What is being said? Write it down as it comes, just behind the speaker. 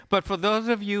But for those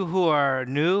of you who are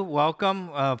new, welcome.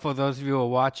 For those of you who are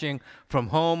watching from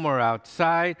home or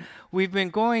outside, we've been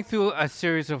going through a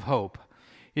series of hope.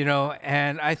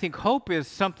 And I think hope is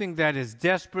something that is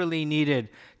desperately needed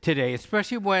today,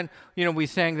 especially when, we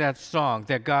sang that song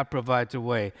that God provides a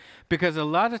way. Because a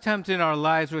lot of times in our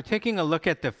lives, we're taking a look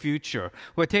at the future.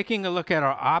 We're taking a look at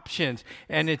our options,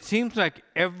 and it seems like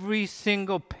every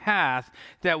single path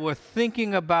that we're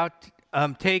thinking about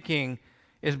taking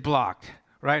is blocked,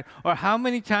 right? Or how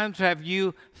many times have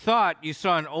you thought you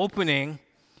saw an opening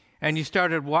and you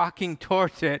started walking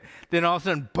towards it, then all of a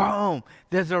sudden, boom,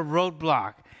 there's a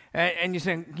roadblock. And you're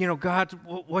saying, God,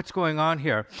 what's going on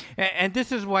here? And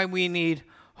this is why we need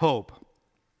hope.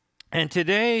 And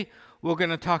today, we're going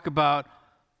to talk about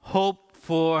hope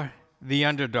for the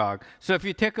underdog. So if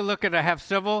you take a look at, I have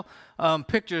several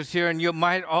pictures here, and you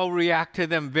might all react to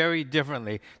them very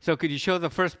differently. So could you show the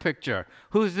first picture?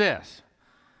 Who's this?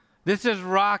 This is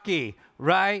Rocky,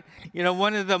 right?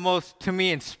 One of the most, to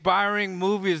me, inspiring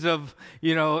movies of,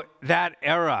 that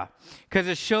era. Because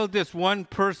it showed this one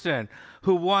person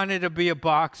who wanted to be a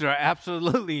boxer,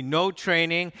 absolutely no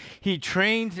training. He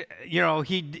trained,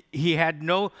 he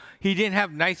didn't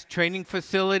have nice training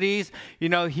facilities.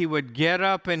 He would get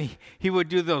up and he would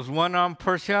do those one-arm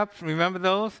push-ups. Remember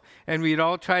those? And we'd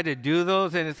all try to do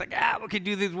those. And it's like, we could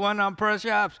do these one-arm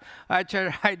push-ups. I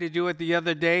tried to do it the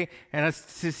other day and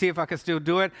to see if I could still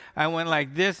do it. I went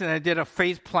like this and I did a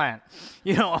face plant,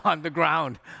 on the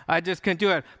ground. I just couldn't do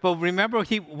it. But remember,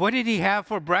 what did he have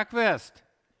for breakfast?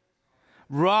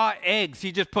 Raw eggs.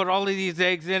 He just put all of these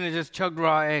eggs in and just chugged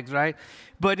raw eggs, right?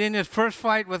 But in his first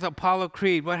fight with Apollo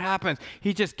Creed, what happens?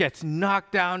 He just gets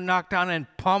knocked down and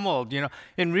pummeled.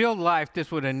 In real life,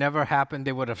 this would have never happened.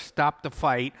 They would have stopped the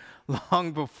fight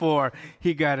long before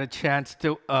he got a chance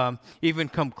to even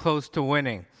come close to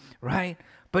winning, right?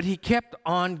 But he kept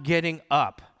on getting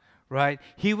up, right?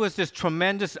 He was this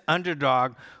tremendous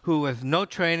underdog who was no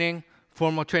training,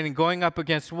 formal training, going up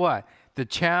against what? The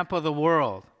champ of the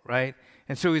world, right?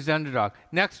 And so he's the underdog.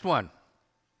 Next one.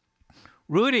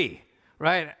 Rudy,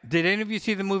 right? Did any of you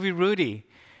see the movie Rudy?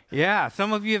 Yeah,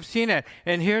 some of you have seen it.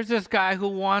 And here's this guy who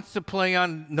wants to play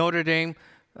on Notre Dame,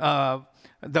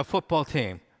 the football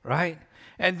team, right?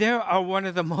 And they are one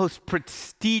of the most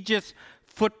prestigious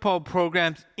football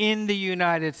programs in the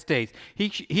United States. He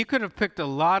could have picked a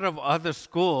lot of other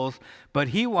schools, but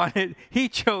he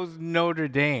chose Notre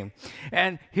Dame.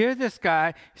 And here this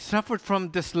guy suffered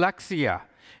from dyslexia.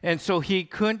 And so he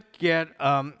couldn't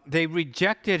they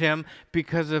rejected him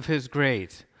because of his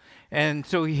grades. And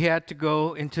so he had to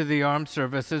go into the armed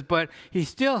services, but he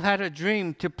still had a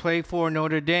dream to play for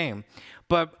Notre Dame.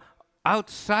 But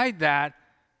outside that,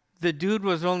 the dude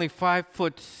was only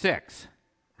 5'6",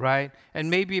 right? And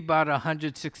maybe about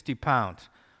 160 pounds,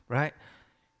 right?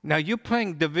 Now you're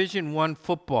playing Division I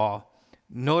football,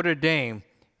 Notre Dame,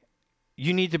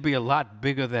 you need to be a lot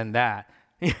bigger than that.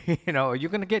 You're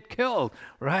going to get killed,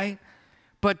 right?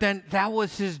 But then that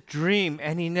was his dream,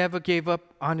 and he never gave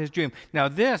up on his dream. Now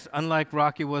this, unlike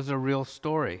Rocky, was a real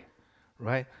story,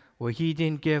 right? Where he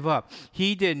didn't give up.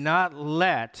 He did not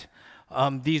let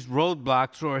these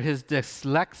roadblocks or his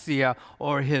dyslexia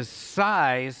or his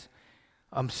size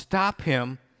stop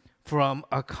him from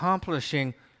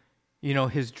accomplishing,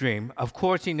 his dream. Of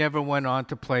course, he never went on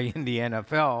to play in the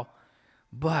NFL,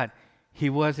 but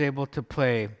he was able to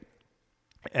play.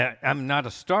 I'm not a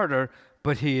starter,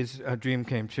 but his dream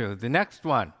came true. The next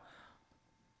one,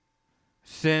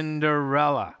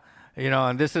 Cinderella.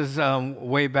 And this is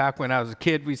way back when I was a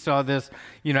kid. We saw this,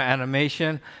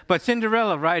 animation. But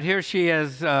Cinderella, right here, she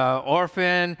is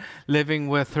orphan, living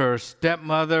with her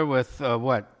stepmother with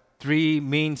 3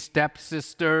 mean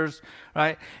stepsisters,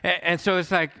 right? And so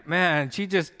it's like, man, she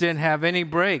just didn't have any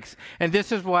breaks. And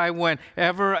this is why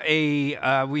whenever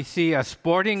we see a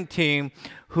sporting team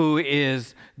who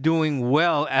is doing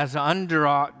well as an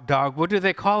underdog, what do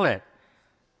they call it?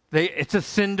 It's a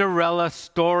Cinderella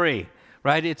story,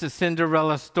 right? It's a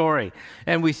Cinderella story.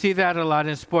 And we see that a lot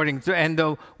in sporting. And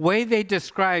the way they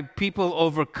describe people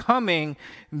overcoming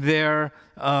their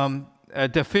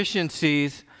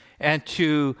deficiencies and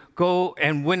to go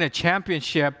and win a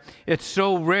championship, it's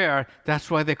so rare, that's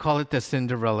why they call it the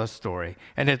Cinderella story.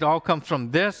 And it all comes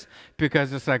from this,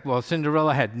 because it's like, well,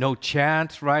 Cinderella had no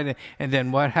chance, right? And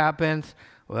then what happens?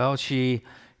 Well, she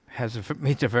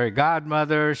meets a fairy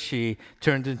godmother, she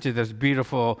turns into this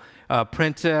beautiful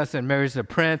princess and marries the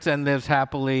prince and lives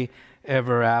happily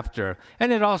ever after.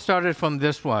 And it all started from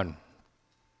this one.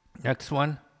 Next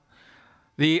one.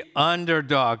 The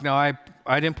underdog. Now,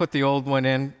 I didn't put the old one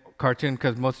in, cartoon,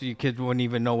 because most of you kids wouldn't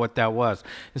even know what that was.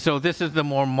 And so this is the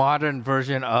more modern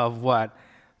version of what?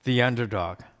 The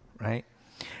underdog. right?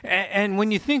 And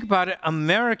when you think about it,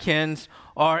 Americans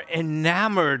are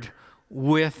enamored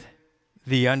with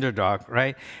the underdog,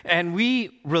 right? And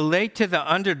we relate to the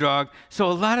underdog, so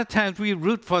a lot of times we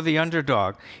root for the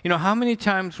underdog. You know, how many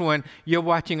times when you're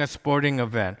watching a sporting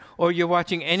event or you're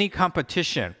watching any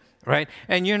competition, right?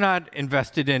 And you're not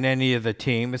invested in any of the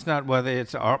team. It's not whether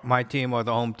it's my team or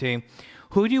the home team.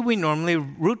 Who do we normally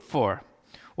root for?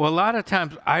 Well, a lot of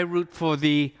times I root for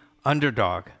the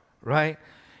underdog, right?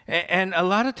 And a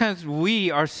lot of times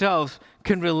we ourselves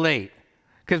can relate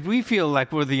because we feel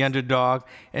like we're the underdog,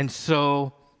 and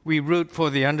so we root for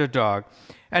the underdog.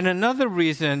 And another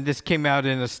reason this came out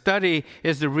in a study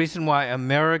is the reason why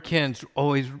Americans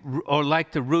always or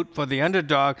like to root for the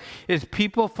underdog is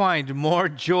people find more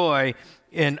joy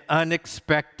in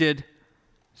unexpected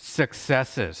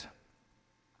successes.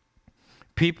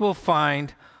 People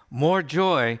find more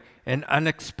joy in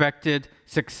unexpected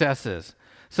successes.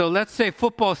 So let's say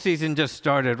football season just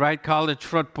started, right? College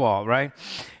football, right?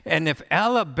 And if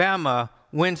Alabama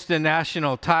wins the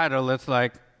national title, it's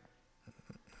like,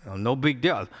 no big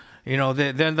deal. You know,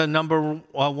 they're the number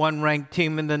one ranked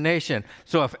team in the nation.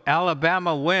 So if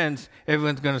Alabama wins,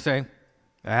 everyone's going to say,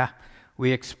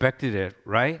 we expected it,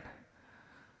 right?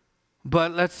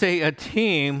 But let's say a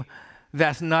team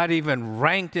that's not even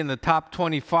ranked in the top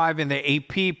 25 in the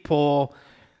AP poll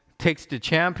takes the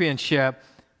championship.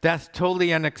 That's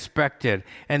totally unexpected.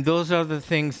 And those are the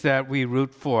things that we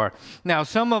root for. Now,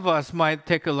 some of us might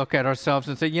take a look at ourselves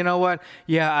and say, you know what?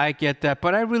 Yeah, I get that,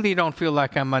 but I really don't feel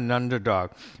like I'm an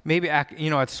underdog. Maybe,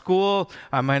 at school,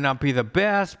 I might not be the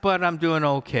best, but I'm doing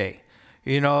okay.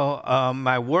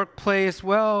 My workplace,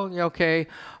 okay,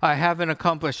 I haven't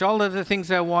accomplished all of the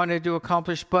things I wanted to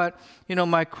accomplish, but,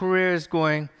 my career is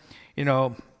going,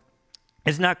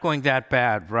 it's not going that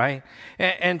bad, right?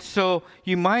 And so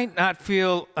you might not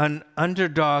feel an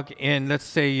underdog in, let's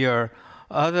say, your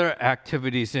other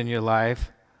activities in your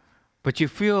life, but you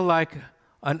feel like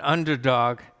an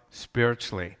underdog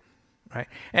spiritually, right?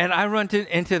 And I run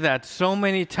into that so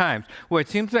many times where it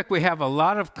seems like we have a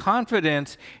lot of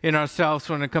confidence in ourselves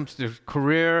when it comes to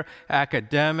career,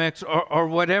 academics, or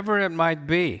whatever it might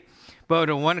be.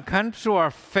 But when it comes to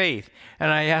our faith,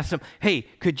 and I ask them, hey,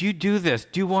 could you do this?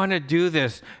 Do you want to do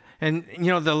this? And,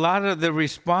 a lot of the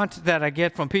response that I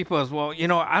get from people is, well,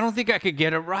 I don't think I could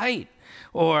get it right.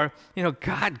 Or,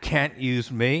 God can't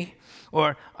use me.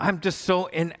 Or I'm just so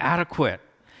inadequate.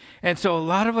 And so a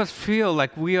lot of us feel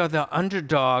like we are the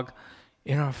underdog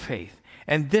in our faith.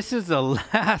 And this is the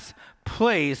last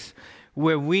place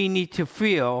where we need to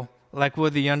feel like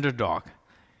we're the underdog.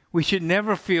 We should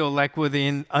never feel like we're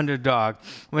the underdog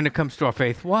when it comes to our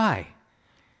faith. Why?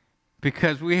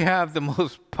 Because we have the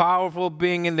most powerful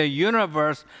being in the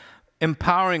universe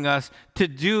empowering us to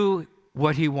do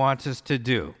what he wants us to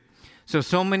do.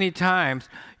 So many times,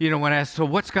 when I ask, so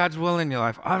what's God's will in your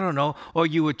life? I don't know. Or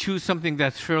you would choose something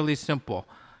that's fairly simple,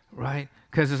 right?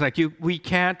 Because it's like we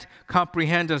can't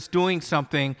comprehend us doing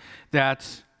something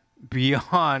that's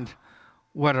beyond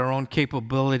what our own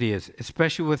capability is,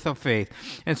 especially with our faith.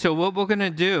 And so what we're going to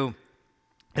do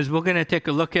is we're going to take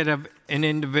a look at an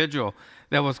individual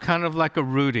that was kind of like a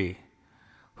Rudy,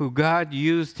 who God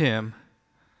used him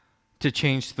to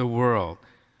change the world.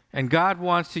 And God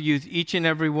wants to use each and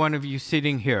every one of you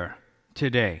sitting here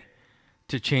today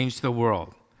to change the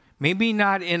world. Maybe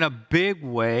not in a big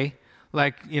way,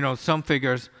 like, some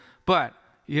figures, but,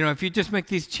 if you just make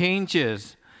these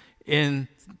changes in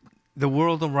the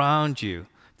world around you,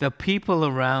 the people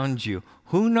around you,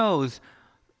 who knows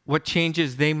what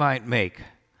changes they might make,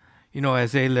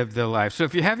 as they live their life. So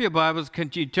if you have your Bibles,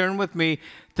 could you turn with me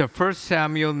to 1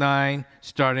 Samuel 9,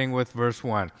 starting with verse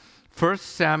 1. 1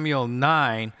 Samuel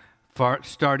 9,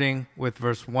 starting with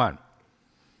verse 1.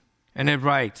 And it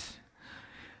writes,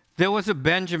 there was a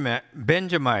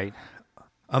Benjamite,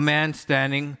 a man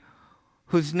standing,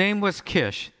 whose name was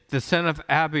Kish, the son of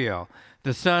Abiel,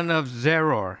 the son of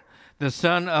Zeror, the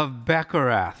son of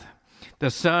Becherath,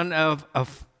 the son of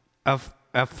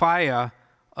Aphiah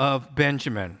of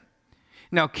Benjamin.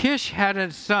 Now Kish had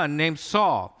a son named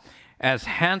Saul, as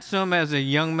handsome as a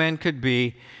young man could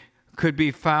be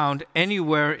found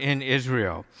anywhere in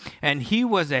Israel. And he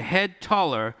was a head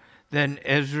taller than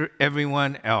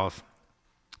everyone else.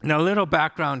 Now, a little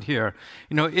background here.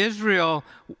 Israel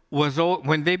was,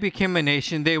 when they became a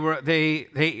nation, they were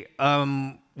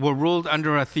ruled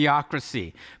under a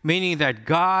theocracy, meaning that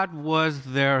God was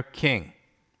their king,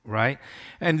 right?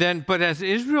 But as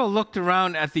Israel looked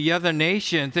around at the other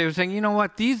nations, they were saying, you know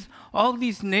what, all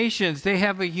these nations, they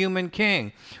have a human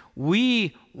king.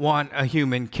 We want a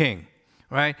human king,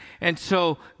 right? And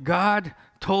so God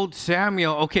told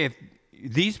Samuel, okay,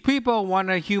 these people want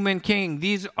a human king.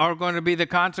 These are going to be the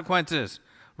consequences,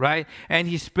 right? And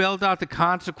he spelled out the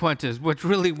consequences, which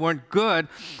really weren't good,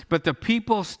 but the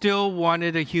people still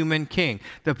wanted a human king.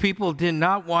 The people did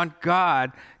not want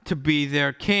God to be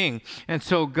their king. And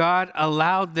so God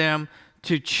allowed them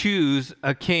to choose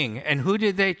a king. And who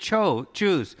did they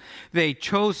choose? They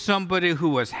chose somebody who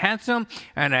was handsome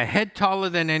and a head taller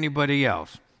than anybody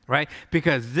else, right?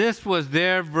 Because this was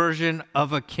their version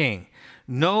of a king.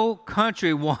 No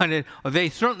country wanted, or they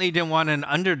certainly didn't want an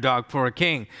underdog for a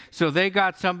king. So they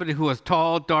got somebody who was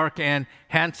tall, dark, and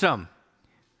handsome.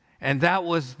 And that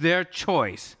was their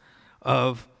choice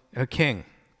of a king.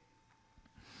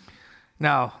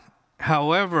 Now,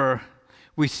 however,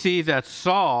 we see that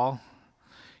Saul,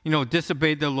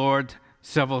 disobeyed the Lord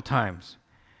several times.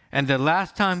 And the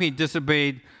last time he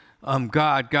disobeyed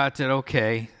God said,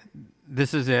 okay,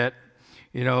 this is it.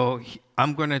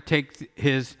 I'm going to take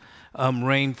his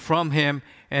reign from him,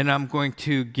 and I'm going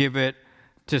to give it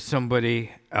to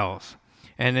somebody else.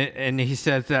 And he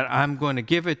says that I'm going to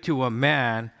give it to a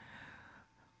man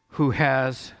who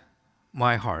has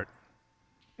my heart.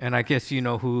 And I guess you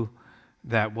know who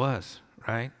that was,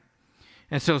 right?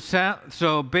 And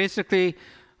so basically,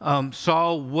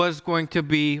 Saul was going to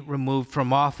be removed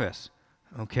from office,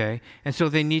 okay? And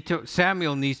so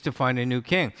Samuel needs to find a new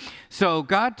king. So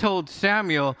God told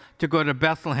Samuel to go to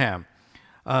Bethlehem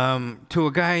to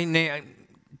a guy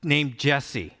named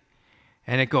Jesse.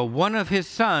 And one of his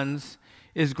sons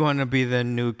is going to be the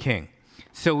new king.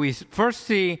 So we first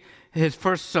see his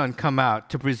first son come out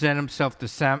to present himself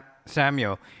to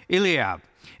Samuel, Eliab.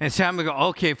 And Samuel goes,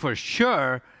 okay, for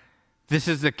sure, this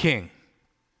is the king.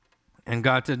 And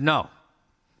God said, no,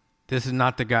 this is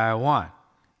not the guy I want.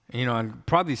 And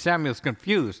probably Samuel's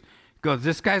confused. He goes,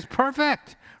 this guy's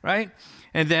perfect, right?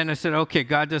 And then I said, okay,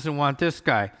 God doesn't want this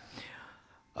guy.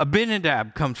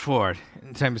 Abinadab comes forward.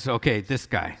 And Samuel says, okay, this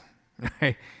guy.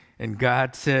 Right? And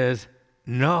God says,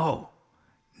 no,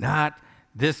 not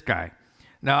this guy.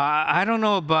 Now, I don't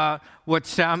know about what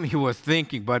Samuel was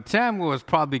thinking, but Samuel was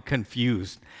probably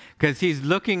confused because he's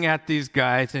looking at these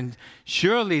guys, and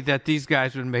surely that these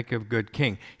guys would make a good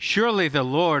king. Surely the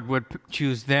Lord would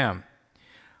choose them.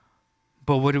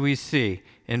 But what do we see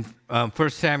in 1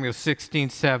 Samuel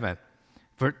 16:7,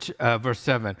 verse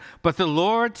 7? But the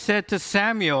Lord said to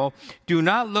Samuel, do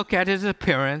not look at his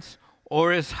appearance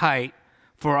or his height,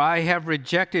 for I have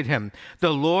rejected him.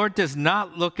 The Lord does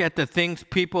not look at the things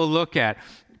people look at.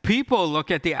 People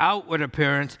look at the outward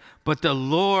appearance, but the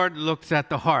Lord looks at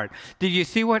the heart. Did you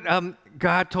see what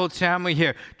God told Samuel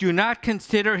here? Do not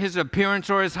consider his appearance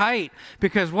or his height.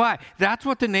 Because why? That's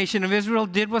what the nation of Israel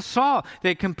did with Saul.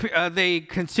 They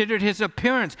considered his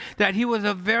appearance, that he was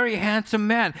a very handsome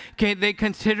man. Okay, they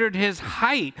considered his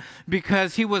height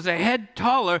because he was a head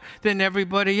taller than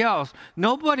everybody else.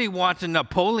 Nobody wants a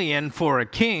Napoleon for a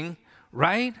king,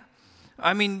 right?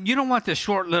 I mean, you don't want the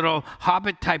short little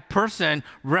hobbit-type person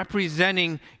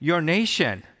representing your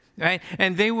nation, right?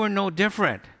 And they were no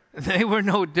different. They were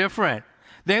no different.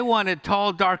 They wanted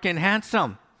tall, dark, and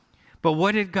handsome. But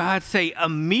what did God say?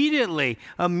 Immediately,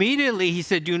 he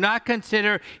said, do not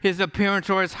consider his appearance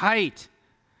or his height.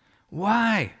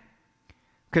 Why?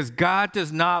 Because God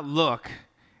does not look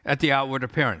at the outward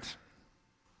appearance.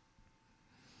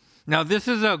 Now, this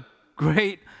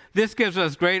gives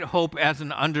us great hope as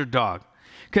an underdog.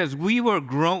 Because we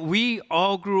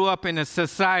all grew up in a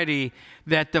society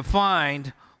that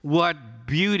defined what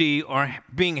beauty or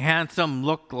being handsome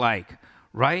looked like,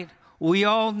 right? We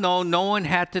all know, no one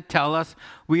had to tell us.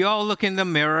 We all look in the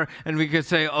mirror and we could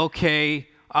say, okay,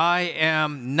 I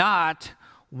am not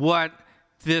what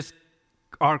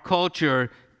our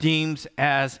culture deems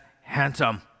as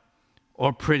handsome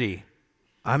or pretty.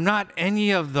 I'm not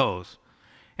any of those.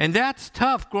 And that's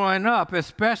tough growing up,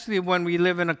 especially when we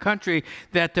live in a country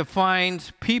that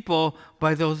defines people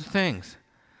by those things.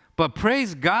 But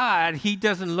praise God, he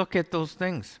doesn't look at those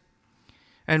things.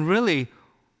 And really,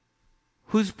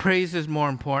 whose praise is more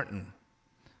important?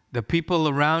 The people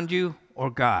around you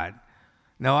or God?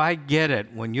 Now, I get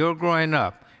it. When you're growing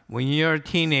up, when you're a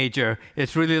teenager,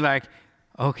 it's really like,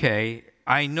 okay,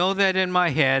 I know that in my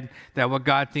head that what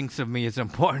God thinks of me is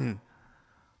important.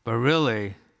 But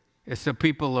really, it's the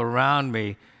people around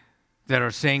me that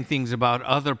are saying things about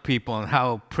other people and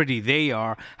how pretty they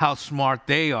are, how smart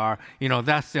they are.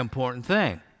 That's the important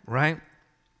thing, right?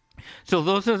 So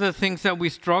those are the things that we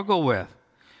struggle with.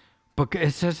 But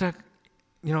it says that,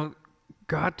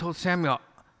 God told Samuel,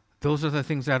 those are the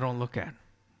things I don't look at.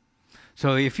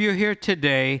 So if you're here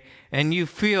today and you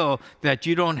feel that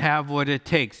you don't have what it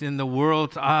takes in the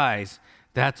world's eyes,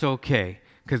 that's okay.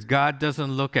 Because God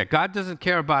doesn't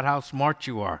care about how smart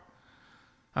you are.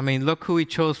 I mean, look who he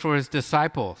chose for his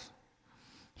disciples.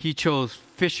 He chose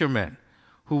fishermen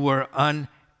who were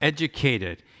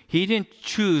uneducated. He didn't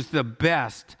choose the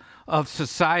best of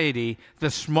society, the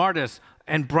smartest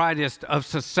and brightest of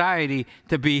society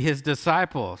to be his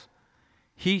disciples.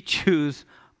 He chose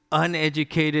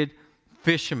uneducated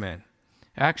fishermen.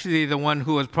 Actually, the one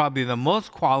who was probably the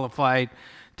most qualified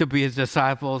to be his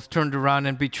disciples turned around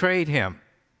and betrayed him,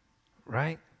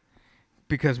 right?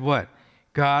 Because what?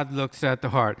 God looks at the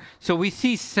heart. So we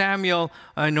see Samuel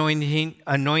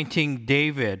anointing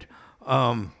David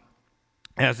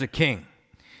as a king.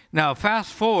 Now,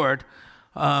 fast forward,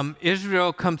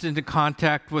 Israel comes into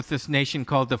contact with this nation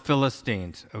called the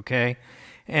Philistines, okay?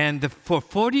 And for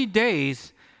 40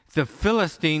 days, the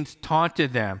Philistines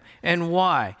taunted them. And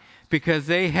why? Because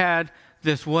they had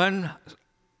this one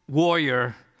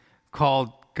warrior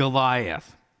called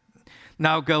Goliath.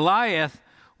 Now, Goliath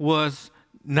was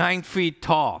 9 feet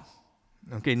tall,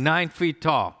 okay, 9 feet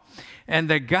tall. And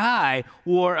the guy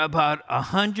wore about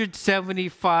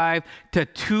 175 to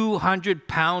 200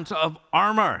 pounds of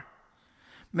armor.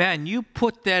 Man, you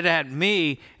put that at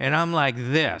me, and I'm like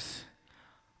this.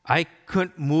 I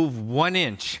couldn't move 1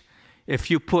 inch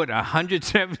if you put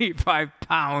 175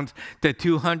 pounds to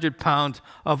 200 pounds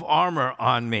of armor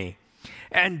on me.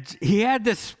 And he had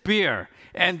the spear,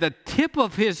 and the tip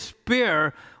of his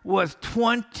spear was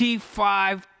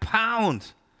 25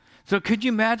 pounds. So could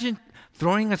you imagine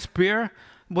throwing a spear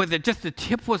where just the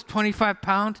tip was 25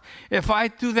 pounds? If I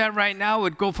threw that right now, it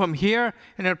would go from here,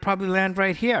 and it would probably land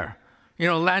right here.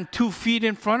 Land 2 feet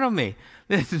in front of me.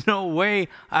 There's no way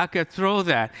I could throw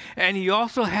that. And he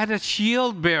also had a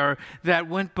shield bearer that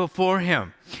went before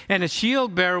him. And a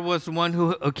shield bearer was the one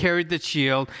who carried the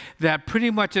shield that pretty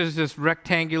much is this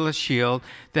rectangular shield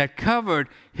that covered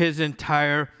his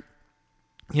entire,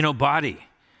 body.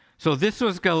 So this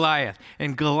was Goliath.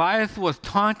 And Goliath was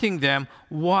taunting them.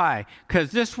 Why?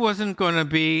 Because this wasn't going to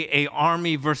be an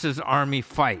army versus army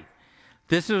fight.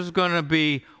 This was going to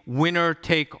be winner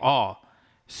take all.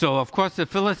 So, of course, the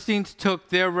Philistines took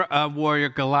their warrior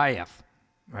Goliath,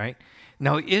 right?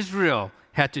 Now, Israel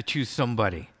had to choose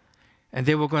somebody, and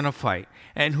they were going to fight.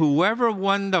 And whoever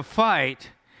won the fight,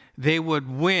 they would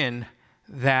win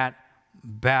that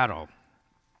battle.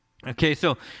 Okay,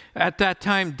 so at that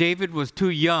time, David was too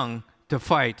young to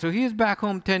fight. So he was back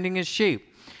home tending his sheep.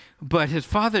 But his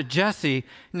father, Jesse,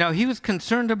 now he was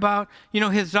concerned about,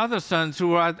 his other sons who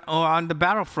were on the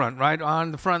battlefront, right,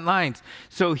 on the front lines.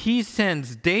 So he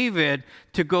sends David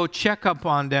to go check up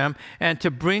on them and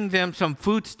to bring them some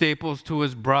food staples to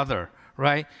his brother,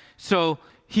 right? So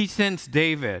he sends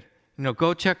David,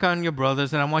 go check on your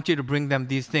brothers, and I want you to bring them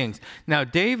these things. Now,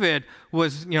 David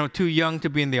was, too young to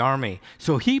be in the army,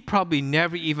 so he probably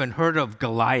never even heard of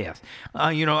Goliath.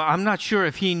 I'm not sure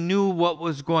if he knew what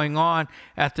was going on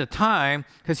at the time,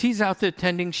 because he's out there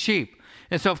tending sheep.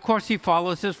 And so, of course, he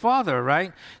follows his father,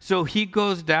 right? So he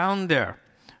goes down there,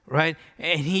 right?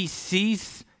 And he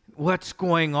sees what's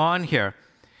going on here.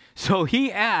 So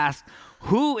he asks,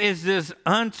 who is this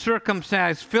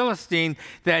uncircumcised Philistine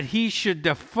that he should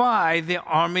defy the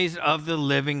armies of the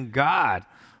living God,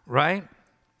 right?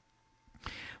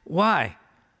 Why?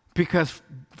 Because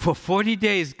for 40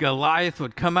 days, Goliath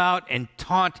would come out and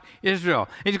taunt Israel.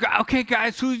 And he'd go, okay,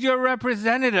 guys, who's your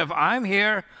representative? I'm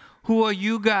here. Who are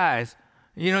you guys?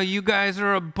 You guys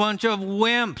are a bunch of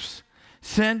wimps.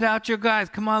 Send out your guys.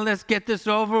 Come on, let's get this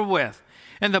over with.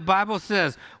 And the Bible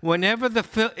says, whenever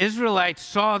the Israelites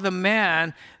saw the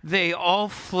man, they all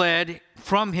fled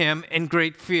from him in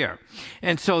great fear.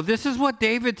 And so this is what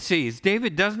David sees.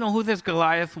 David doesn't know who this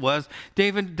Goliath was.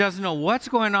 David doesn't know what's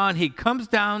going on. He comes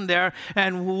down there,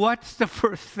 and what's the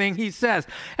first thing he says?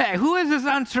 Hey, who is this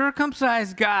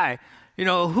uncircumcised guy?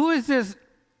 Who is this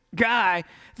guy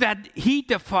that he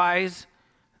defies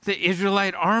the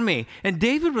Israelite army? And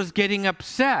David was getting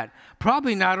upset.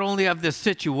 Probably not only of the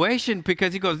situation,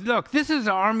 because he goes, look, this is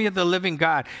the army of the living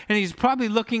God. And he's probably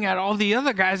looking at all the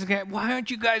other guys and going, why aren't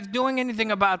you guys doing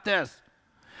anything about this?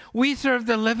 We serve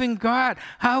the living God.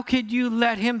 How could you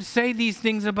let him say these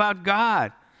things about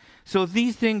God? So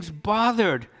these things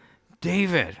bothered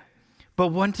David. But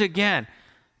once again,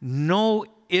 no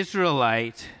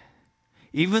Israelite,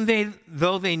 even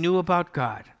though they knew about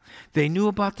God, they knew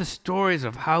about the stories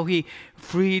of how he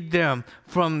freed them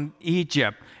from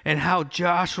Egypt and how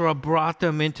Joshua brought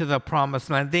them into the promised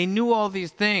land. They knew all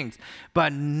these things,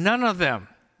 but none of them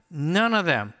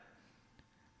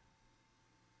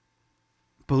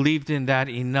believed in that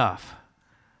enough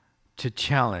to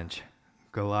challenge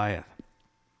Goliath.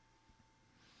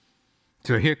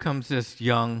 So here comes this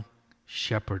young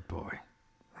shepherd boy,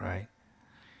 right?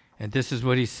 And this is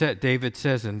what David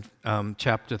says in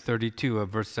chapter 32 of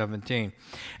verse 17.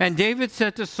 And David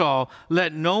said to Saul,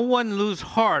 "Let no one lose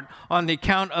heart on the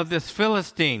account of this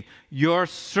Philistine. Your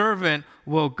servant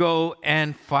will go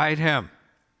and fight him."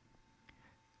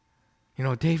 You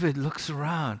know, David looks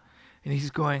around and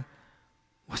he's going,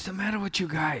 "What's the matter with you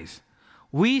guys?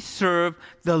 We serve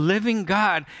the living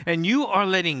God, and you are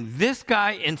letting this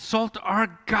guy insult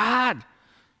our God."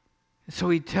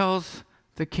 So he tells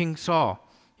the King Saul,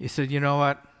 he said, "You know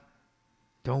what?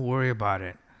 Don't worry about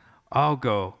it. I'll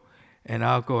go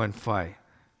and fight."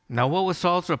 Now, what was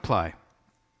Saul's reply?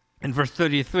 In verse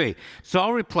 33,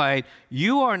 Saul replied,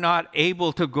 "You are not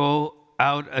able to go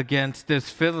out against this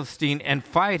Philistine and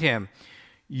fight him.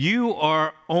 You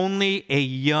are only a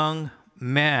young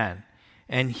man,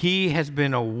 and he has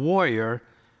been a warrior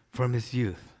from his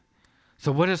youth."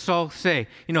 So what does Saul say?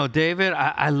 You know, "David,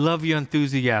 I love your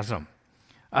enthusiasm.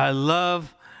 I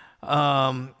love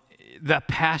the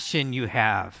passion you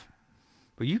have.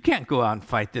 But you can't go out and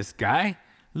fight this guy.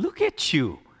 Look at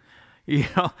you. You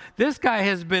know, this guy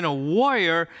has been a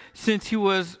warrior since he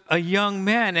was a young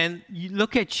man. And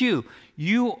look at you.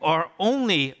 You are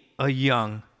only a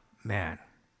young man."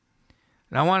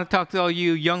 And I want to talk to all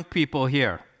you young people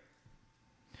here.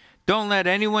 Don't let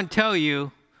anyone tell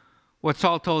you what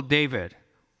Saul told David.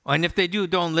 And if they do,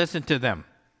 don't listen to them.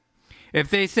 If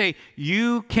they say,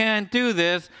 "You can't do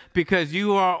this because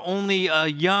you are only a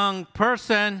young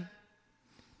person,"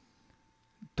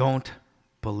 don't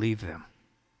believe them.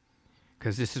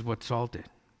 Because this is what Saul did.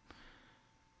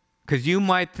 Because you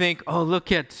might think, "Oh,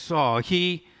 look at Saul.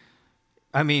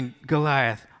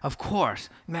 Goliath, of course.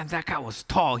 Man, that guy was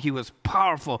tall. He was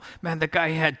powerful. Man, that guy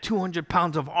had 200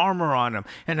 pounds of armor on him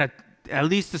and at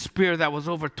least a spear that was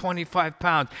over 25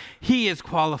 pounds. He is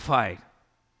qualified.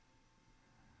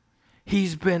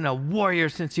 He's been a warrior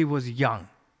since he was young.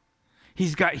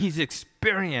 He's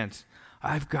experienced.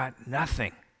 I've got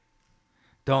nothing."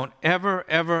 Don't ever,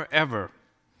 ever, ever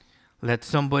let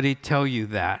somebody tell you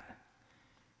that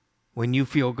when you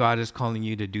feel God is calling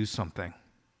you to do something.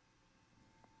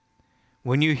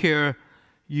 When you hear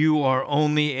you are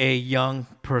only a young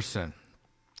person,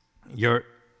 your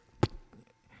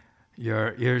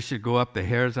ears should go up, the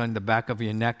hairs on the back of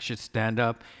your neck should stand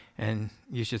up, and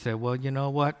you should say, "Well, you know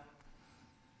what?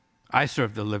 I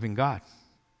serve the living God.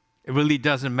 It really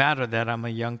doesn't matter that I'm a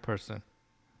young person,"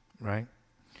 right?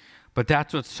 But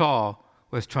that's what Saul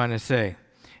was trying to say.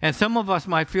 And some of us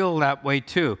might feel that way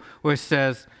too, where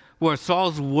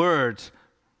Saul's words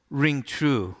ring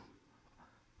true.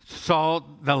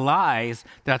 The lies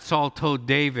that Saul told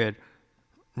David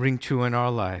ring true in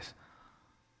our lives.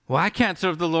 Well, I can't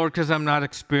serve the Lord because I'm not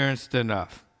experienced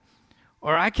enough.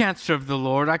 Or I can't serve the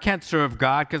Lord, I can't serve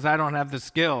God because I don't have the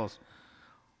skills.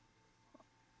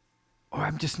 Or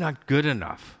I'm just not good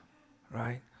enough,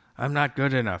 right? I'm not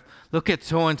good enough. Look at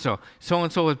so-and-so.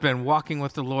 So-and-so has been walking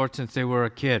with the Lord since they were a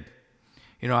kid.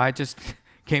 You know, I just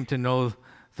came to know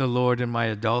the Lord in my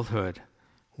adulthood.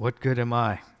 What good am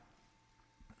I?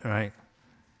 All right?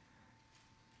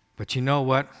 But you know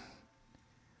what?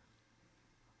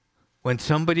 When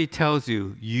somebody tells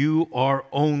you, you are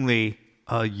only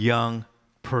a young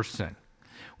person.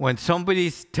 When somebody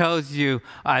tells you,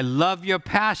 I love your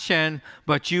passion,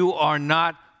 but you are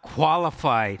not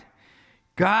qualified.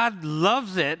 God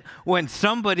loves it when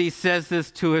somebody says this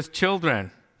to his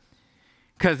children.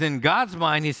 Because in God's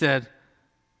mind, he said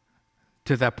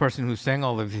to that person who's saying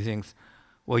all of these things,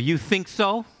 well, you think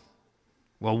so?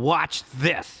 Well, watch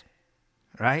this,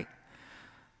 right?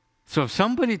 So if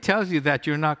somebody tells you that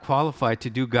you're not qualified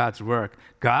to do God's work,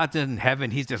 God's in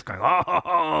heaven, he's just going,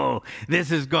 oh,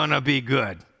 this is going to be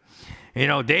good. You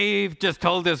know, Dave just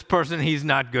told this person he's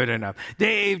not good enough.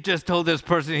 Dave just told this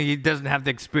person he doesn't have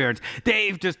the experience.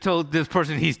 Dave just told this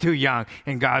person he's too young.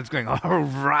 And God's going, all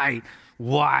right,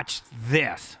 watch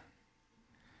this.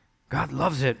 God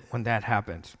loves it when that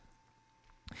happens.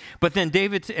 But then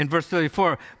in verse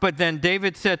 34, but then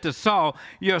David said to Saul,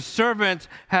 your servant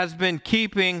has been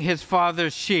keeping his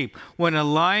father's sheep. When a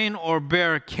lion or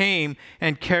bear came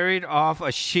and carried off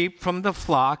a sheep from the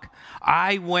flock,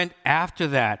 I went after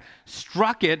that,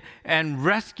 struck it, and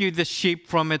rescued the sheep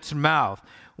from its mouth.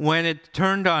 When it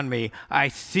turned on me, I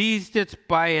seized it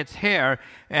by its hair,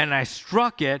 and I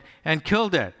struck it and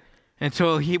killed it. And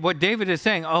so what David is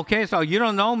saying, okay, so you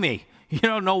don't know me. You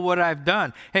don't know what I've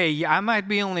done. Hey, I might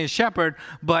be only a shepherd,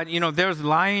 but, there's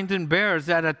lions and bears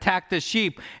that attack the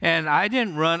sheep. And I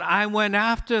didn't run. I went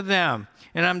after them.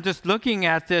 And I'm just looking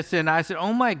at this, and I said,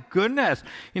 oh, my goodness.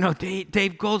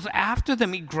 Dave goes after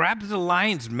them. He grabs the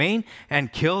lion's mane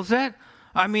and kills it.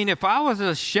 I mean, if I was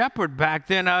a shepherd back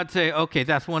then, I would say, okay,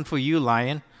 that's one for you,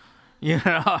 lion.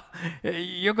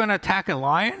 You're going to attack a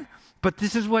lion? But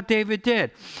this is what David did.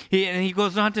 He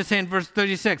goes on to say in verse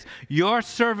 36, your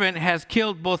servant has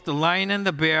killed both the lion and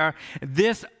the bear.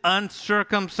 This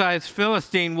uncircumcised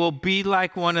Philistine will be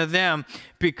like one of them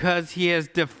because he has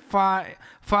defied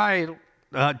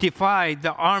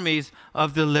the armies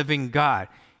of the living God.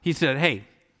 He said, hey,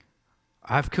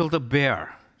 I've killed a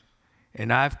bear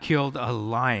and I've killed a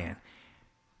lion.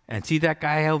 And see that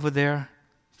guy over there?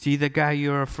 See the guy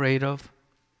you're afraid of?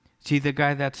 See the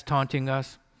guy that's taunting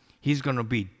us? He's going to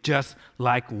be just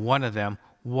like one of them.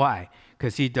 Why?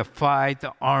 Because he defied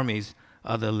the armies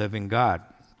of the living God.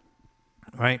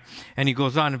 Right? And he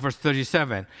goes on in verse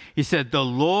 37. He said, the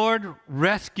Lord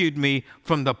rescued me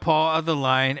from the paw of the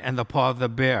lion and the paw of the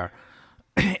bear.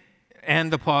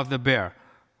 And the paw of the bear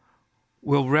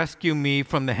will rescue me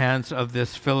from the hands of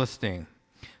this Philistine.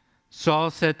 Saul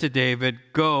said to David,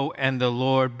 go and the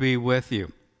Lord be with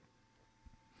you.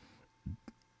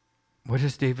 What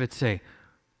does David say?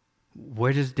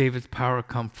 Where does David's power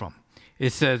come from?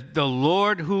 It says, the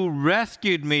Lord who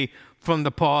rescued me from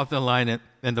the paw of the lion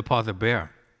and the paw of the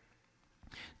bear.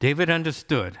 David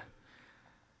understood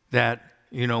that,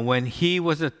 when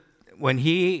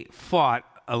he fought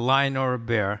a lion or a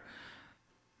bear,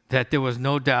 that there was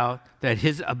no doubt that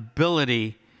his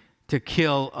ability to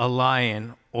kill a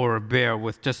lion or a bear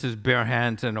with just his bare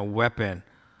hands and a weapon,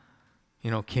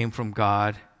 came from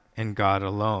God and God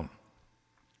alone.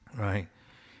 Right?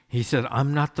 He said,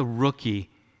 I'm not the rookie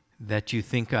that you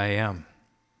think I am.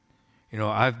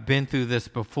 I've been through this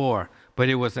before, but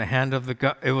it was the hand of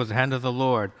the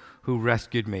Lord who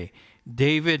rescued me.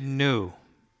 David knew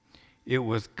it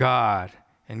was God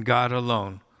and God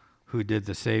alone who did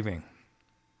the saving.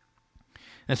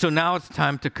 And so now it's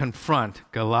time to confront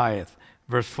Goliath.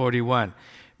 Verse 41.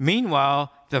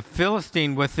 Meanwhile, the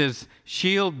Philistine with his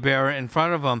shield bearer in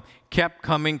front of him kept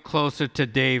coming closer to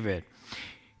David.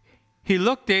 He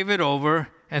looked David over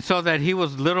and saw that he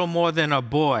was little more than a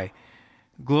boy,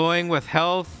 glowing with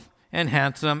health and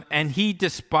handsome, and he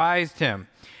despised him.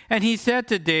 And he said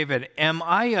to David, am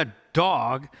I a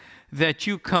dog that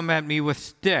you come at me with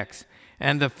sticks?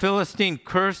 And the Philistine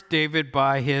cursed David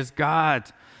by his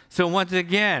gods. So once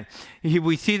again,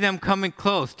 we see them coming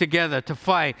close together to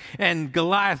fight. And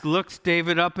Goliath looks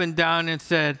David up and down and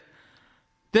said,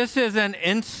 this is an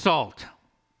insult.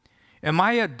 Am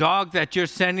I a dog that you're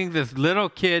sending this little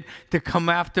kid to come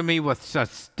after me with a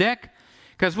stick?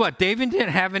 Because what? David didn't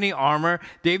have any armor.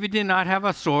 David did not have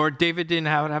a sword. David didn't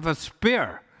have a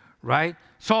spear, right?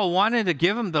 Saul wanted to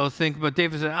give him those things, but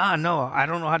David said, no, I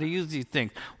don't know how to use these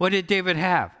things. What did David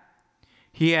have?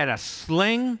 He had a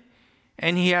sling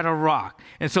and he had a rock.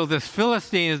 And so this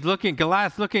Philistine is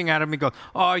Goliath's looking at him and goes,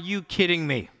 are you kidding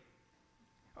me?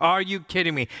 Are you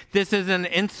kidding me? This is an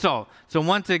insult. So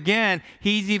once again,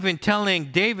 he's even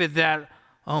telling David that,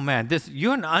 oh man,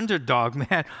 you're an underdog,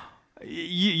 man.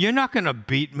 You're not going to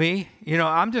beat me.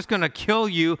 I'm just going to kill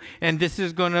you and this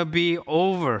is going to be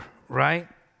over, right?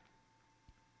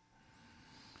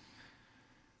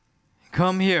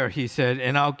 Come here, he said,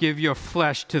 and I'll give your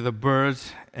flesh to the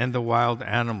birds and the wild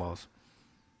animals.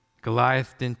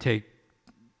 Goliath didn't take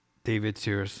David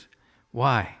serious.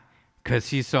 Why? Because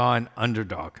he saw an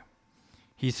underdog.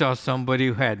 He saw somebody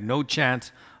who had no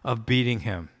chance of beating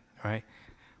him, right?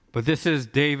 But this is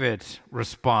David's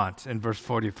response in verse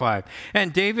 45.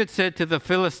 And David said to the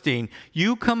Philistine,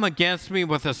 you come against me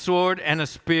with a sword and a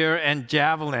spear and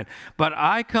javelin, but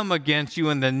I come against you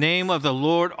in the name of the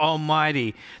Lord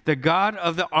Almighty, the God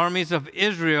of the armies of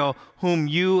Israel, whom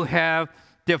you have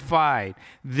defied.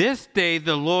 This day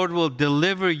the Lord will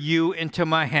deliver you into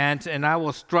my hands, and I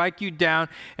will strike you down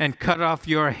and cut off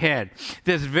your head.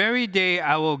 This very day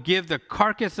I will give the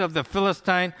carcass of the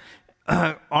Philistine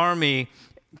army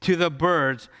to the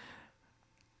birds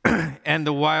and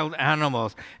the wild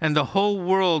animals, and the whole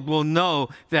world will know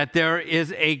that there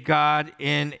is a God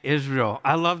in Israel.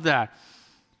 I love that.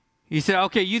 He said,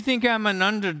 okay, you think I'm an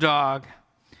underdog,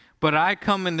 but I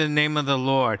come in the name of the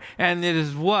Lord. And it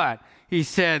is what? He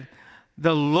said,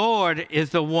 the Lord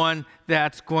is the one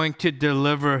that's going to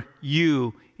deliver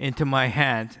you into my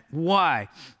hand. Why?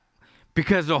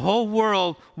 Because the whole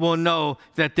world will know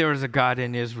that there is a God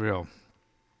in Israel.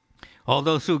 All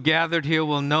those who gathered here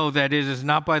will know that it is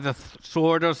not by the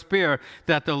sword or spear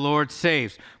that the Lord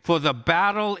saves. For the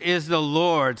battle is the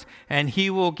Lord's, and he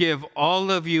will give all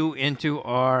of you into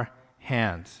our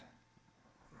hands.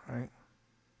 Right?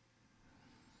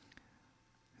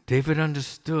 David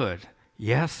understood,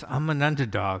 yes, I'm an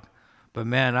underdog, but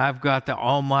man, I've got the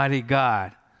Almighty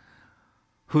God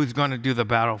who's going to do the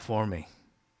battle for me.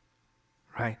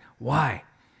 Right? Why?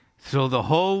 So the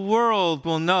whole world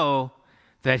will know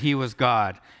that he was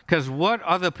God. Because what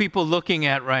are the people looking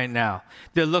at right now?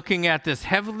 They're looking at this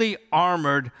heavily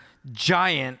armored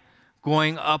giant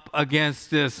going up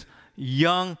against this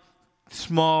young,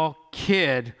 small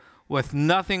kid with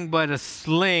nothing but a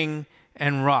sling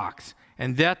and rocks.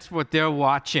 And that's what they're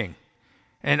watching.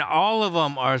 And all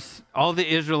the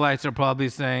Israelites are probably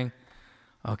saying,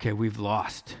 okay, we've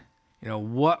lost.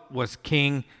 What was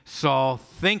King Saul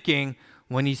thinking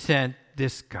when he sent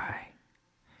this guy?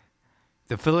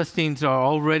 The Philistines are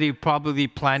already probably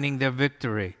planning their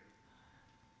victory.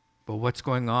 But what's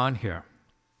going on here?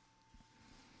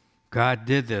 God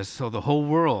did this so the whole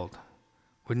world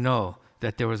would know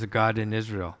that there was a God in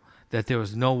Israel, that there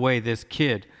was no way this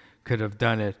kid could have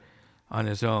done it on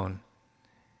his own.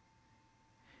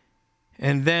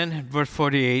 And then, verse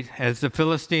 48, as the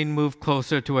Philistine moved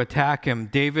closer to attack him,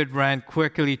 David ran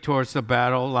quickly towards the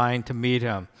battle line to meet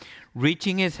him.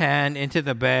 Reaching his hand into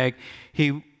the bag,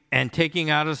 and taking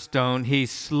out a stone, he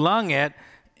slung it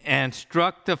and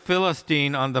struck the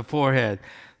Philistine on the forehead.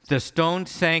 The stone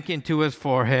sank into his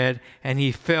forehead, and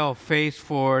he fell face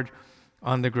forward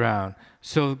on the ground.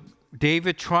 So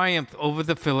David triumphed over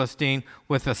the Philistine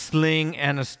with a sling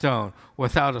and a stone.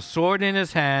 Without a sword in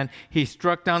his hand, he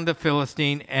struck down the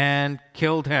Philistine and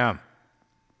killed him.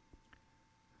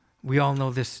 We all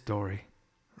know this story,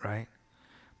 right?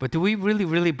 But do we really,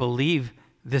 really believe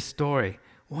this story?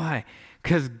 Why?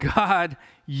 Because God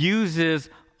uses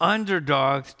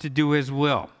underdogs to do his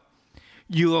will.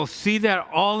 You will see that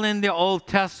all in the Old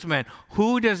Testament.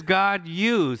 Who does God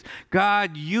use?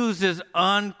 God uses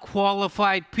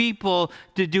unqualified people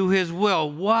to do his will.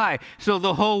 Why? So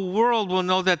the whole world will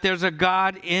know that there's a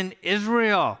God in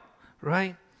Israel,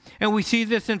 right? And we see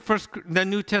this in the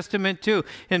New Testament too.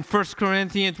 In 1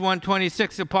 Corinthians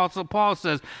 1:26, Apostle Paul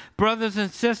says, brothers and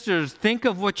sisters, think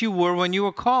of what you were when you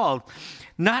were called.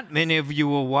 Not many of you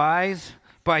were wise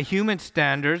by human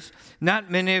standards.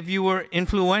 Not many of you were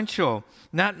influential.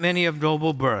 Not many of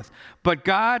noble birth. But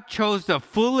God chose the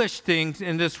foolish things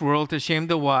in this world to shame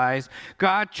the wise.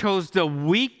 God chose the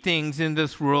weak things in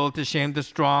this world to shame the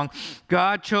strong.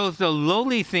 God chose the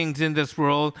lowly things in this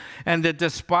world and the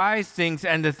despised things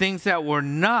and the things that were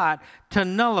not to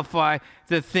nullify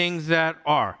the things that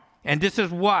are. And this is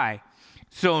why.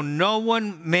 So no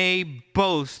one may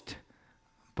boast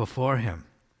before him.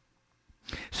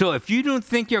 So if you don't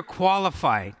think you're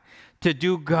qualified to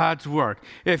do God's work,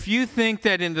 if you think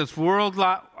that in this world's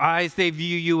eyes they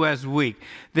view you as weak,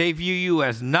 they view you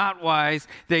as not wise,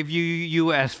 they view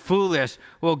you as foolish,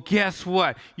 well, guess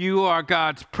what? You are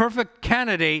God's perfect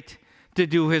candidate to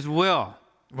do his will.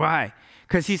 Why?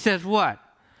 Because he says what?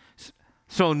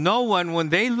 So no one, when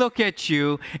they look at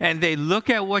you and they look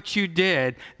at what you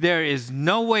did, there is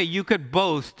no way you could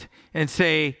boast and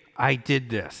say, I did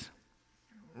this.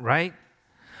 Right?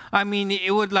 I mean,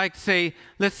 it would let's say,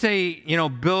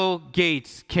 Bill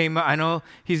Gates came, I know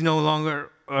he's no longer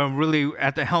really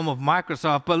at the helm of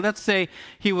Microsoft, but let's say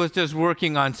he was just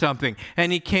working on something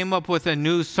and he came up with a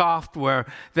new software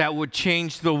that would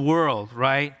change the world,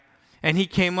 right? And he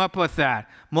came up with that.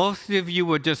 Most of you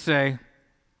would just say,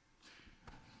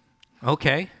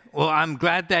 okay, well, I'm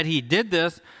glad that he did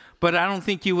this, but I don't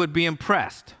think you would be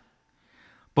impressed.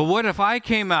 But what if I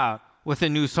came out with a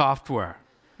new software,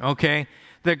 okay?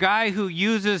 The guy who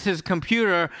uses his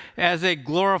computer as a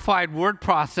glorified word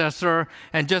processor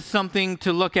and just something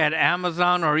to look at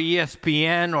Amazon or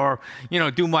ESPN or,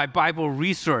 do my Bible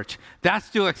research. That's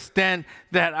the extent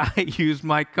that I use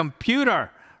my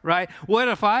computer, right? What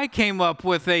if I came up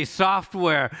with a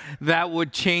software that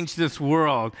would change this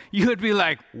world? You would be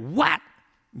like, what?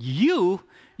 You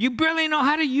barely know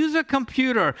how to use a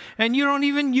computer, and you don't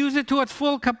even use it to its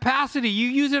full capacity. You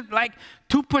use it like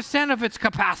 2% of its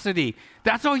capacity.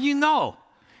 That's all you know.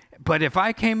 But if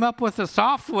I came up with a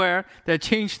software that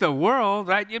changed the world,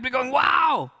 right, you'd be going,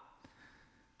 wow.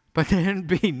 But there'd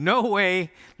be no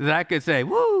way that I could say,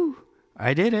 woo,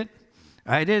 I did it.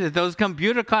 I did it. Those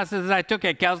computer classes I took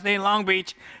at Cal State Long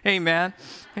Beach, hey, man,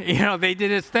 they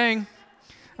did its thing.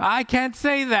 I can't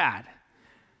say that.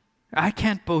 I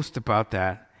can't boast about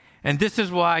that. And this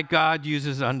is why God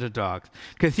uses underdogs,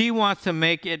 because he wants to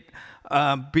make it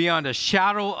beyond a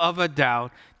shadow of a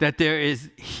doubt that there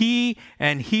is he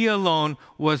and he alone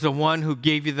was the one who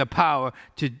gave you the power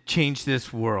to change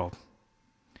this world.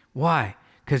 Why?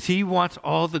 Because he wants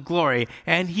all the glory,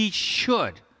 and he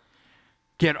should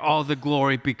get all the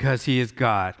glory because he is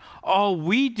God. All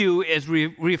we do is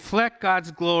reflect God's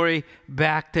glory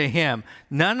back to him.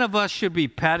 None of us should be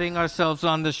patting ourselves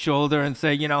on the shoulder and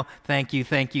say, thank you,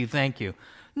 thank you, thank you.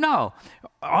 No.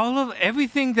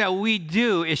 Everything that we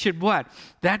do, it should what?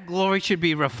 That glory should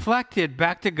be reflected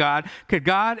back to God, because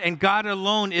God and God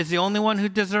alone is the only one who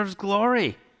deserves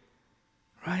glory.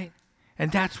 Right?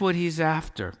 And that's what he's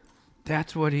after.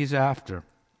 That's what he's after.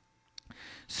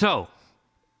 So,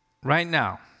 right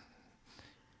now,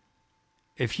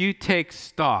 if you take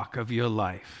stock of your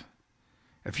life,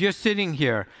 if you're sitting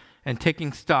here and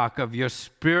taking stock of your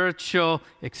spiritual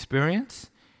experience,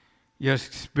 your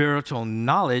spiritual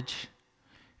knowledge,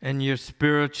 and your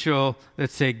spiritual,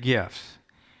 let's say, gifts,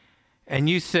 and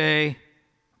you say,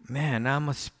 man, I'm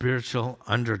a spiritual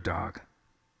underdog,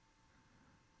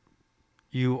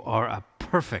 you are a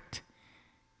perfect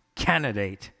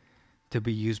candidate to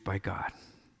be used by God.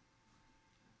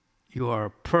 You are a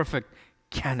perfect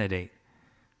candidate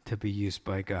to be used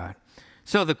by God.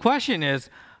 So the question is,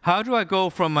 how do I go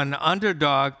from an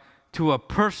underdog to a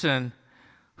person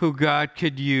who God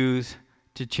could use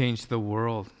to change the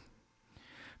world?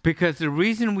 Because the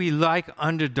reason we like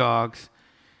underdogs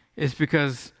is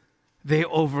because they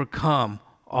overcome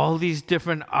all these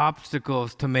different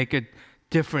obstacles to make a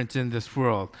difference in this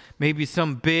world. Maybe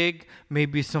some big,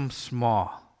 maybe some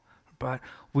small. But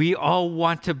we all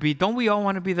want to be, don't we all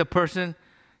want to be the person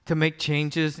to make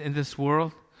changes in this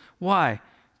world? Why?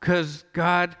 Because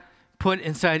God put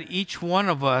inside each one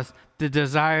of us the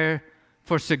desire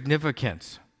for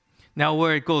significance. Now,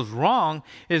 where it goes wrong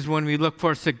is when we look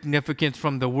for significance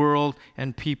from the world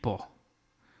and people.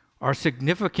 Our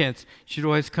significance should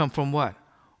always come from what?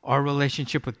 Our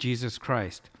relationship with Jesus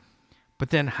Christ. But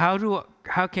then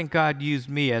how can God use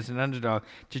me as an underdog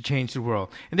to change the world?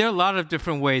 And there are a lot of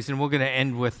different ways, and we're going to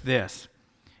end with this.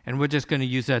 And we're just going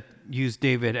to use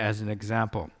David as an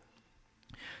example.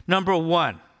 Number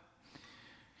one,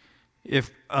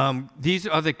 if these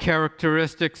are the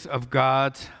characteristics of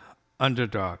God's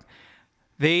underdog.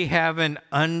 They have an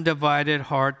undivided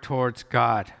heart towards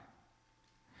God.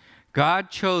 God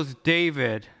chose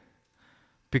David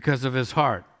because of his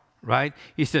heart. Right?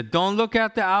 He said, don't look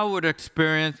at the outward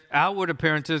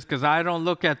appearances, because I don't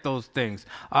look at those things.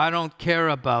 I don't care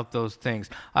about those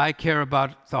things. I care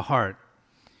about the heart.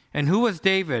 And who was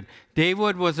David?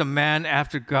 David was a man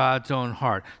after God's own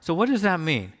heart. So what does that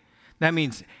mean? That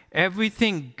means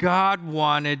everything God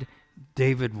wanted,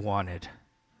 David wanted.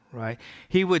 Right?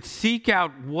 He would seek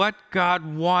out what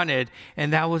God wanted,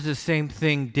 and that was the same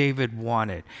thing David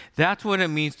wanted. That's what it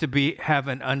means to have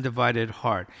an undivided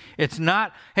heart. It's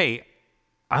not, hey,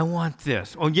 I want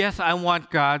this. Oh, yes, I want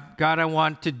God. God, I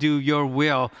want to do your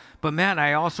will. But man,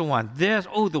 I also want this.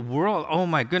 Oh, the world. Oh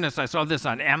my goodness, I saw this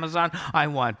on Amazon. I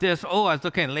want this. Oh, I was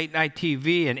looking at late night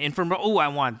TV and infomercial. Oh, I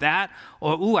want that.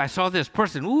 Or, oh, I saw this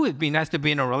person. Oh, it'd be nice to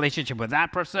be in a relationship with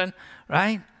that person,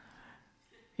 right?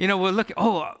 You know, we're looking,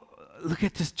 look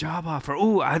at this job offer.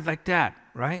 Oh, I'd like that,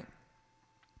 right?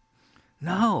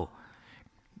 No.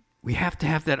 We have to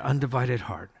have that undivided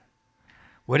heart.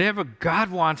 Whatever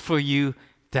God wants for you,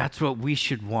 that's what we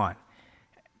should want.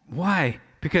 Why?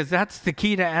 Because that's the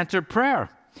key to answer prayer.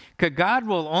 Because God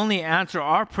will only answer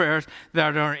our prayers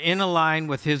that are in line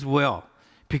with His will.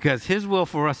 Because His will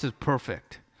for us is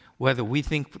perfect, whether we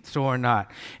think so or not.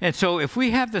 And so if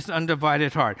we have this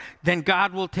undivided heart, then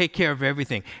God will take care of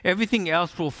everything. Everything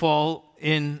else will fall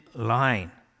in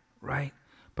line, right?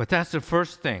 But that's the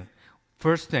first thing.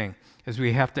 First thing is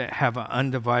we have to have an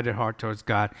undivided heart towards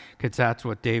God, because that's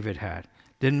what David had.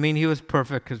 Didn't mean he was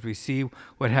perfect, because we see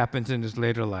what happens in his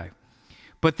later life.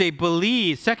 But they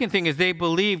believe, second thing is they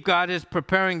believe God is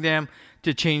preparing them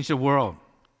to change the world.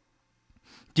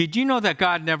 Did you know that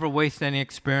God never wastes any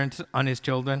experience on His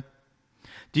children?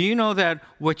 Do you know that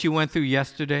what you went through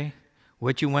yesterday,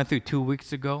 what you went through 2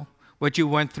 weeks ago, what you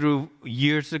went through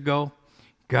years ago,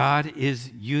 God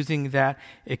is using that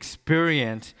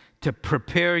experience to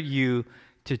prepare you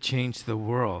to change the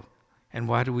world. And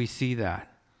why do we see that?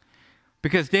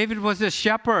 Because David was a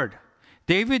shepherd.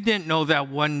 David didn't know that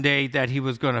one day that he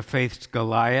was going to face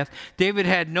Goliath. David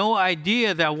had no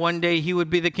idea that one day he would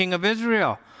be the king of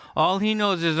Israel. All he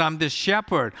knows is I'm this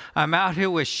shepherd. I'm out here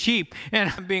with sheep,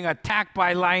 and I'm being attacked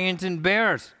by lions and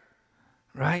bears.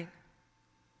 Right?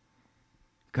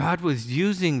 God was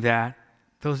using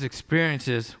those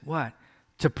experiences, what?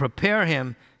 To prepare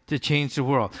him to change the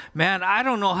world. Man, I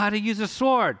don't know how to use a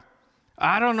sword.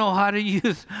 I don't know how to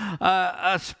use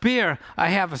a spear. I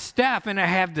have a staff, and I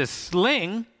have this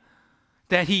sling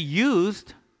that he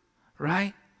used,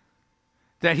 right?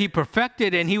 That he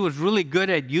perfected, and he was really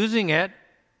good at using it.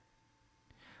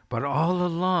 But all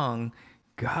along,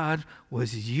 God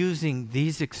was using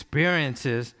these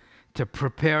experiences to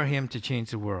prepare him to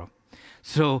change the world.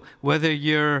 So whether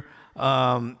you're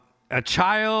a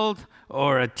child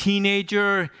or a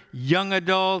teenager, young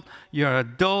adult, you're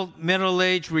adult,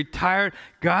 middle-aged, retired.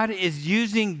 God is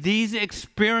using these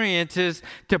experiences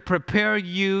to prepare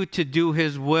you to do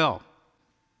His will.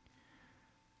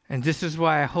 And this is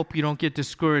why I hope you don't get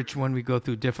discouraged when we go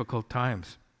through difficult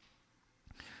times.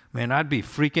 Man, I'd be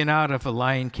freaking out if a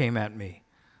lion came at me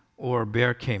or a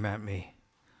bear came at me.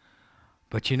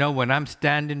 But you know, when I'm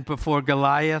standing before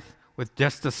Goliath with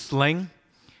just a sling,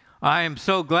 I am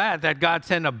so glad that God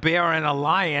sent a bear and a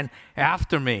lion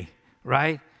after me,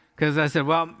 right? Because I said,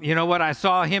 well, you know what? I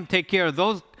saw Him take care of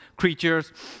those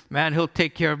creatures. Man, He'll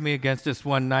take care of me against this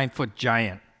 9-foot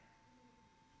giant.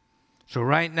 So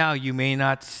right now, you may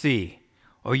not see,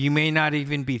 or you may not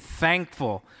even be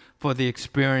thankful for the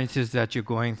experiences that you're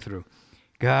going through.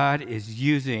 God is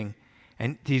using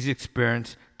these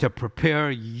experiences to prepare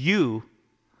you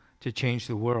to change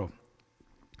the world.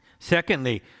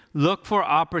 Secondly, look for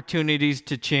opportunities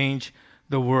to change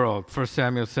the world. 1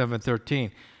 Samuel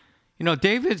 7:13. You know,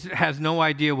 David has no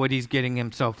idea what he's getting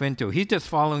himself into. He's just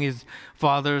following his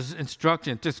father's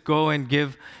instructions. Just go and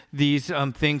give these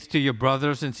things to your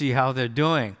brothers and see how they're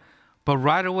doing. But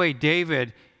right away,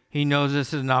 David, he knows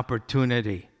this is an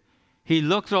opportunity. He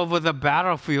looks over the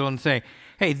battlefield and says,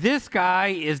 hey, this guy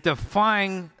is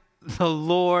defying the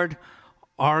Lord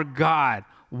our God.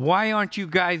 Why aren't you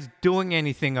guys doing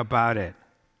anything about it?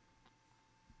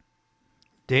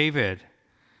 David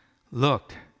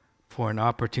looked for an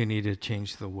opportunity to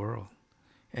change the world.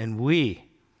 And we,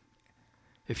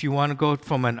 if you want to go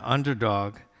from an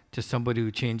underdog to somebody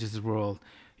who changes the world,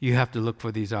 you have to look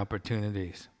for these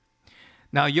opportunities.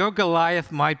 Now, your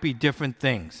Goliath might be different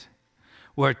things,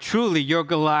 where truly your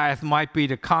Goliath might be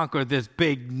to conquer this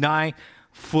big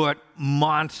 9-foot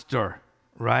monster,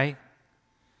 right?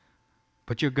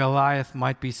 But your Goliath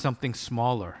might be something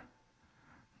smaller,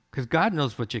 because God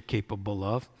knows what you're capable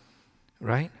of,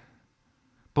 right?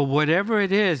 But whatever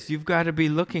it is, you've got to be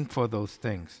looking for those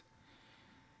things.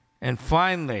 And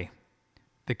finally,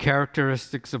 the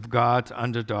characteristics of God's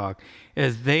underdog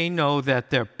is they know that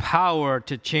their power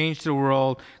to change the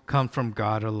world comes from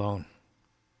God alone.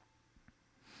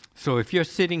 So if you're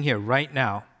sitting here right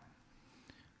now,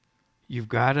 you've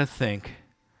got to think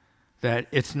that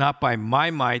it's not by my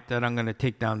might that I'm going to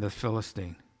take down this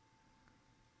Philistine.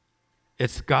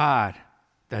 It's God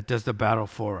that does the battle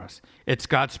for us. It's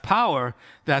God's power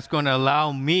that's going to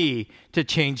allow me to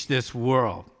change this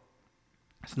world.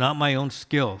 It's not my own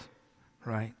skills,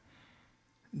 right?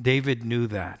 David knew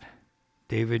that.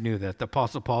 David knew that. The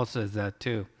Apostle Paul says that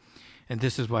too. And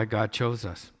this is why God chose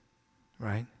us,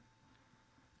 right?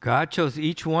 God chose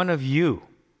each one of you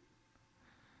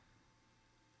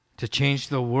to change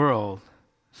the world.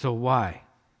 So why?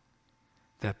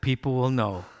 That people will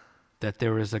know that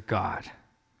there is a God,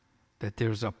 that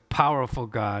there's a powerful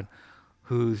God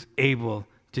who's able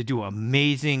to do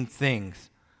amazing things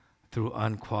through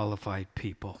unqualified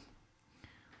people.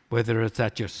 Whether it's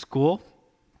at your school,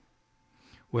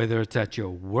 whether it's at your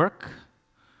work,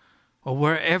 or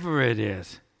wherever it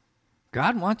is,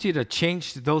 God wants you to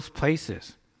change those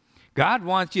places. God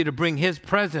wants you to bring His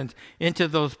presence into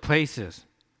those places.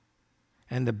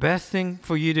 And the best thing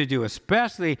for you to do,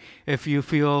 especially if you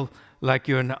feel like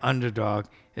you're an underdog,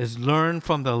 is learn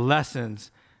from the lessons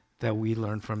that we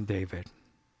learned from David.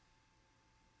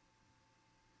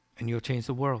 And you'll change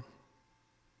the world.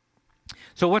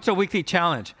 So what's our weekly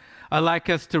challenge? I'd like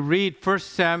us to read 1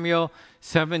 Samuel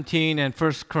 17 and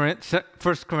 1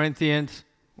 Corinthians,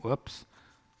 what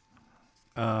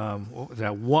was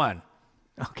that, 1.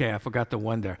 Okay, I forgot the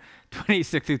 1 there.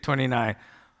 26 through 29.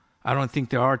 I don't think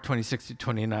there are 26 to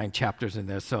 29 chapters in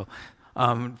there. So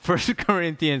 1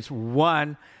 Corinthians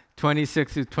 1,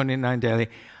 26 to 29 daily.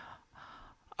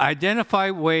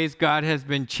 Identify ways God has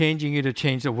been changing you to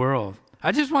change the world.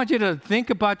 I just want you to think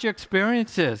about your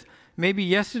experiences. Maybe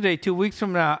yesterday, 2 weeks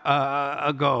from now,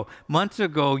 ago, months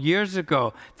ago, years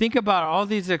ago. Think about all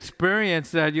these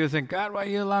experiences that you think, God, why are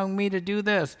you allowing me to do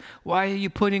this? Why are you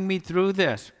putting me through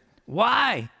this?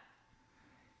 Why?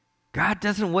 God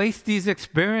doesn't waste these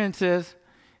experiences,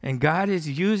 and God is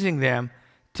using them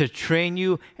to train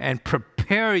you and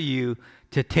prepare you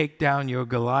to take down your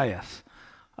Goliath.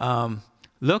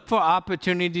 Look for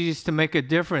opportunities to make a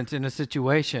difference in a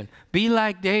situation. Be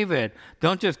like David.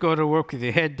 Don't just go to work with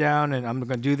your head down and I'm going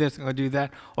to do this, I'm going to do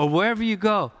that. Or wherever you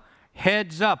go,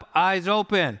 heads up, eyes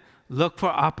open. Look for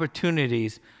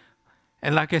opportunities.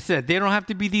 And like I said, they don't have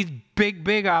to be these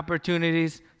big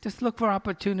opportunities. Just look for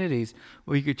opportunities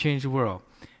where you could change the world.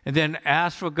 And then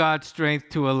ask for God's strength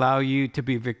to allow you to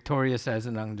be victorious as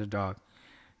an underdog,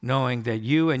 knowing that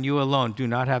you and you alone do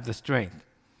not have the strength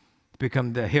to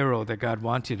become the hero that God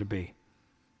wants you to be.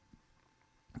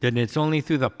 then it's only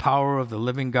through the power of the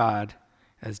living God,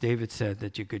 as David said,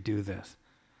 that you could do this.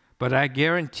 But I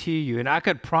guarantee you, and I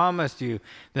could promise you,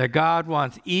 that God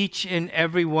wants each and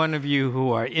every one of you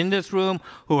who are in this room,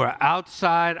 who are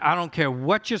outside, I don't care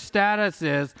what your status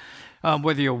is,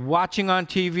 whether you're watching on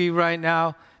TV right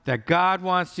now, that God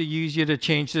wants to use you to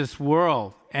change this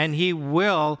world. And He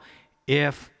will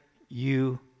if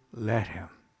you let Him.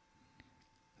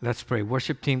 Let's pray.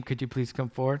 Worship team, could you please come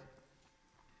forward?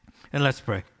 And let's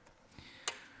pray.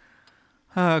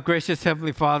 Gracious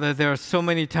Heavenly Father, there are so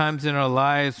many times in our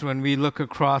lives when we look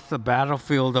across the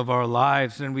battlefield of our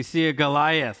lives and we see a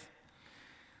Goliath.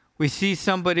 We see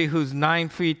somebody who's 9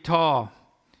 feet tall,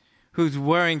 who's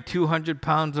wearing 200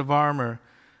 pounds of armor,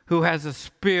 who has a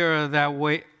spear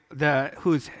the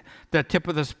tip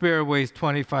of the spear weighs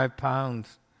 25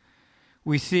 pounds.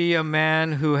 We see a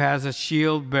man who has a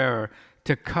shield bearer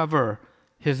to cover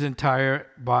his entire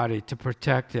body, to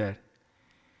protect it.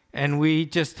 And we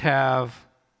just have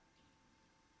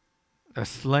a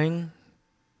sling,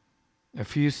 a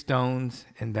few stones,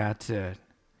 and that's it.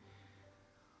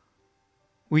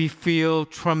 We feel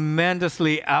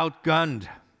tremendously outgunned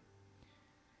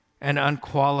and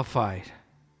unqualified.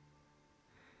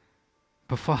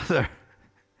 But Father,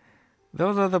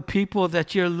 those are the people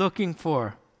that you're looking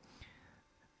for.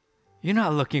 You're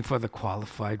not looking for the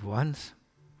qualified ones.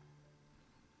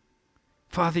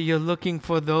 Father, you're looking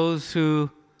for those who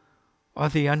are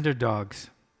the underdogs.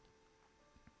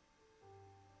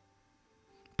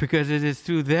 Because it is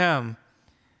through them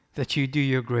that you do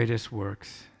your greatest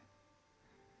works.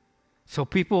 So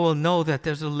people will know that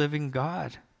there's a living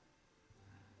God.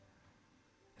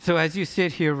 So as you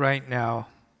sit here right now,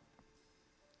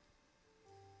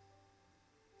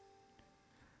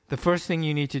 the first thing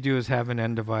you need to do is have an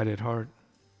undivided heart.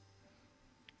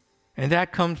 And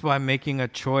that comes by making a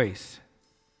choice.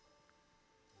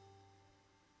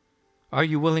 Are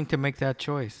you willing to make that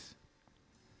choice?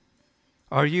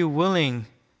 Are you willing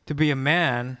to be a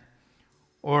man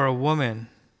or a woman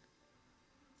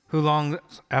who longs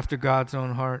after God's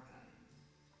own heart?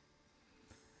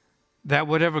 That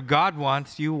whatever God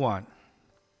wants, you want.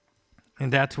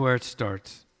 And that's where it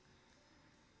starts.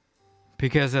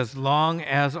 Because as long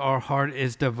as our heart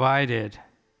is divided,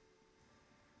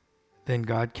 then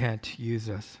God can't use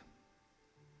us.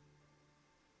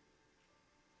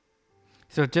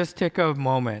 So just take a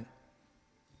moment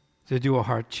to do a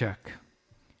heart check.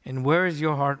 And where is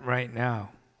your heart right now?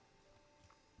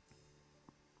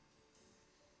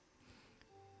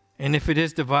 And if it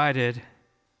is divided,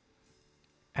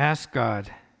 ask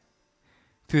God,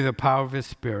 through the power of His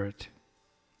Spirit,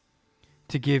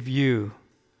 to give you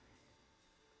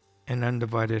an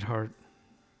undivided heart.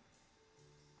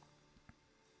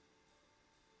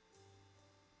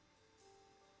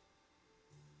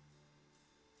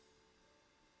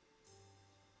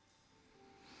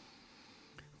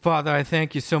 Father, I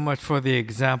thank you so much for the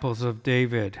examples of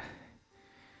David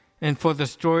and for the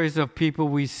stories of people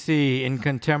we see in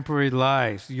contemporary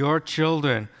lives, your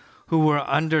children who were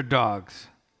underdogs.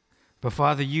 But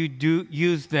Father, you do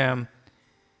use them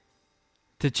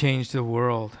to change the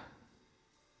world.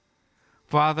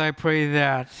 Father, I pray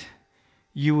that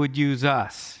you would use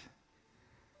us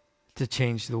to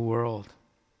change the world.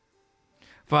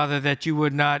 Father, that you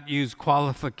would not use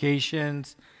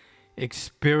qualifications,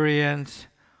 experience,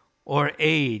 or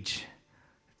age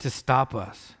to stop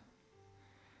us,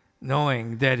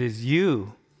 knowing that it is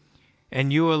you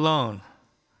and you alone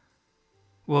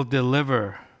will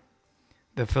deliver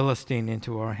the Philistine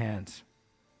into our hands.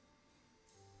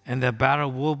 And the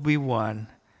battle will be won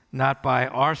not by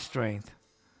our strength,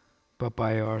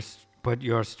 but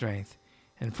your strength.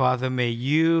 And Father, may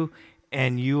you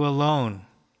and you alone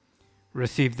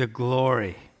receive the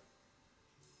glory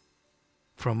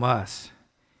from us,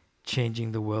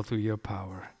 changing the world through your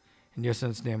power. In your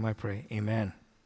Son's name I pray, amen.